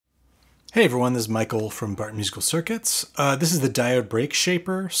Hey everyone, this is Michael from Barton Musical Circuits. This is the diode break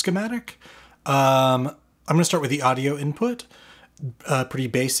shaper schematic. I'm going to start with the audio input. Pretty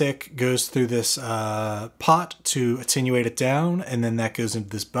basic, goes through this pot to attenuate it down, and then that goes into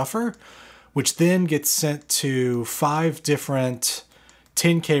this buffer, which then gets sent to 5 different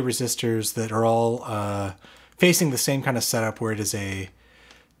 10K resistors that are all facing the same kind of setup, where it is a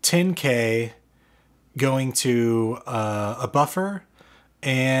 10K going to a buffer,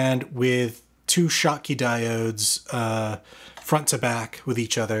 and with 2 Schottky diodes front to back with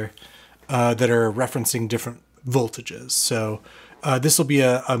each other that are referencing different voltages. So this will be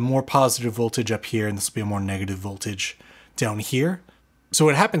a more positive voltage up here, and this will be a more negative voltage down here. So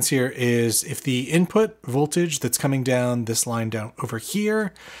what happens here is if the input voltage that's coming down this line down over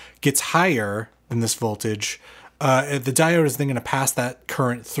here gets higher than this voltage, the diode is then going to pass that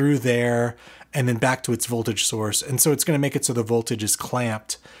current through there and then back to its voltage source. And so it's going to make it so the voltage is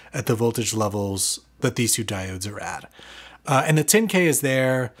clamped at the voltage levels that these 2 diodes are at. And the 10K is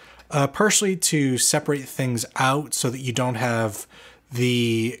there partially to separate things out so that you don't have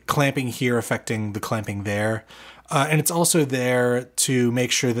the clamping here affecting the clamping there. And it's also there to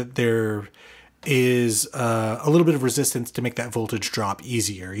make sure that there is a little bit of resistance to make that voltage drop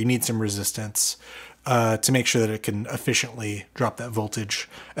easier. You need some resistance to make sure that it can efficiently drop that voltage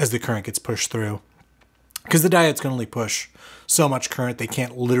as the current gets pushed through. Because the diodes can only push so much current, they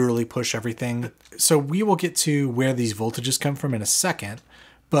can't literally push everything. So we will get to where these voltages come from in a second,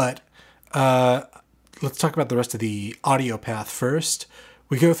 but let's talk about the rest of the audio path first.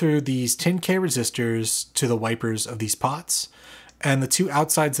 We go through these 10K resistors to the wipers of these pots, and the 2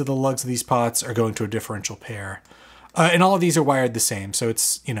 outsides of the lugs of these pots are going to a differential pair. And all of these are wired the same. So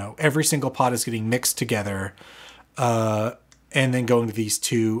it's, every single pot is getting mixed together and then going to these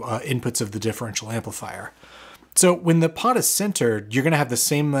 2 inputs of the differential amplifier. So when the pot is centered, you're going to have the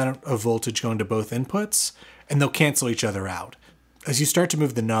same amount of voltage going to both inputs, and they'll cancel each other out. As you start to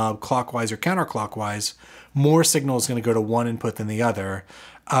move the knob clockwise or counterclockwise, more signal is going to go to one input than the other.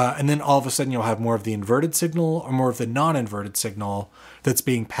 And then all of a sudden you'll have more of the inverted signal or more of the non-inverted signal that's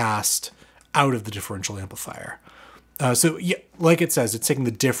being passed out of the differential amplifier. So yeah, like it says, it's taking the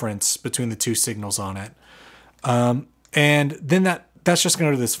difference between the 2 signals on it. And then that's just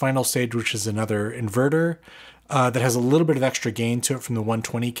going to go to this final stage, which is another inverter that has a little bit of extra gain to it from the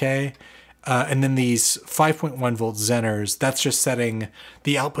 120K. And then these 5.1 volt Zeners, that's just setting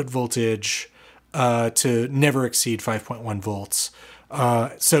the output voltage to never exceed 5.1 volts.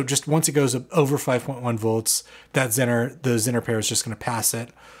 So just once it goes over 5.1 volts, the Zener pair is just going to pass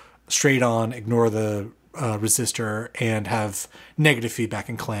it straight on, ignore the resistor, and have negative feedback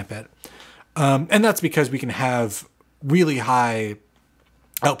and clamp it. And that's because we can have really high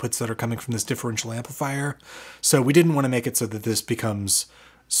outputs that are coming from this differential amplifier. So we didn't want to make it so that this becomes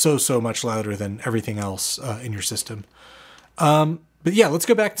so much louder than everything else in your system. But yeah, let's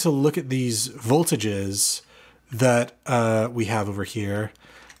go back to look at these voltages that we have over here.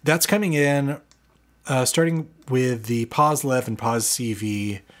 That's coming in starting with the POS-LEV and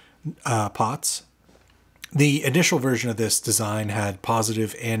POS-CV pots. The initial version of this design had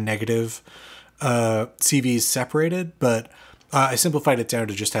positive and negative CVs separated, but I simplified it down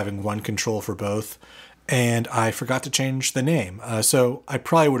to just having one control for both, and I forgot to change the name. So I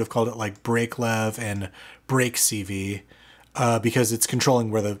probably would have called it like break lev and break CV because it's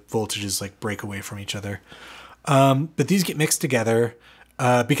controlling where the voltages like break away from each other. But these get mixed together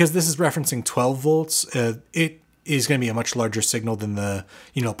because this is referencing 12 volts. It is going to be a much larger signal than the,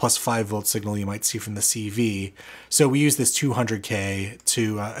 plus 5 volt signal you might see from the CV. So we use this 200K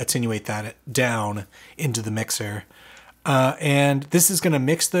to attenuate that down into the mixer. And this is going to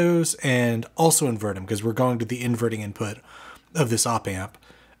mix those and also invert them because we're going to the inverting input of this op amp.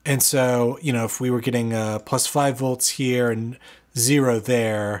 And so, if we were getting plus 5 volts here and 0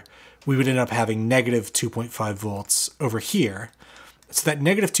 there, we would end up having negative 2.5 volts over here. So that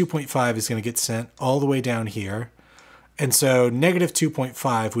negative 2.5 is going to get sent all the way down here. And so negative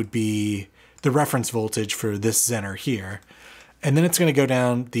 2.5 would be the reference voltage for this Zener here. And then it's going to go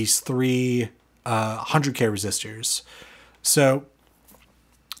down these 3 100K resistors. So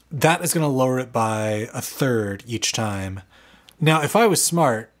that is going to lower it by 1/3 each time. Now, if I was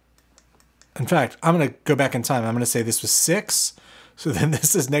smart, in fact, I'm going to go back in time. I'm going to say this was 6. So then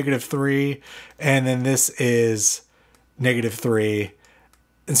this is -3. And then this is -3.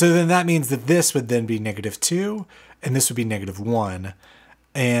 And so then that means that this would then be -2, and this would be -1.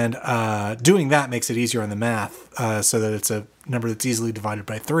 And doing that makes it easier on the math so that it's a number that's easily divided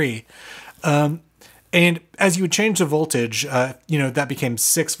by 3. And as you would change the voltage, that became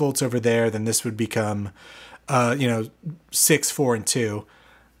 6 volts over there. Then this would become, 6, 4, and 2.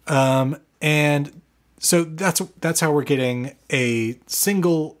 And so that's how we're getting a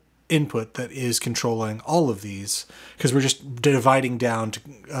single input that is controlling all of these, because we're just dividing down to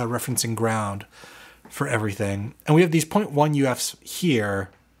referencing ground for everything. And we have these 0.1 UFs here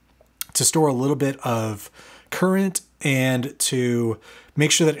to store a little bit of current and to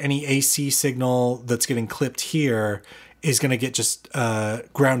make sure that any AC signal that's getting clipped here is going to get just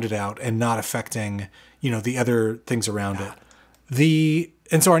grounded out and not affecting, the other things around it.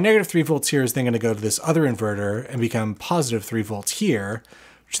 And so our negative 3 volts here is then going to go to this other inverter and become positive 3 volts here,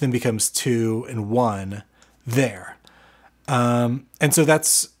 which then becomes 2 and 1 there. And so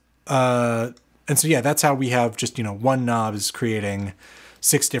that's how we have just, one knob is creating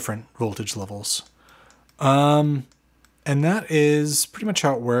 6 different voltage levels. And that is pretty much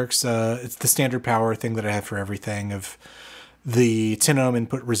how it works. It's the standard power thing that I have for everything, of the 10 ohm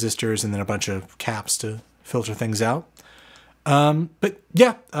input resistors and then a bunch of caps to filter things out. But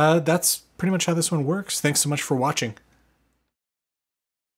yeah, that's pretty much how this one works. Thanks so much for watching.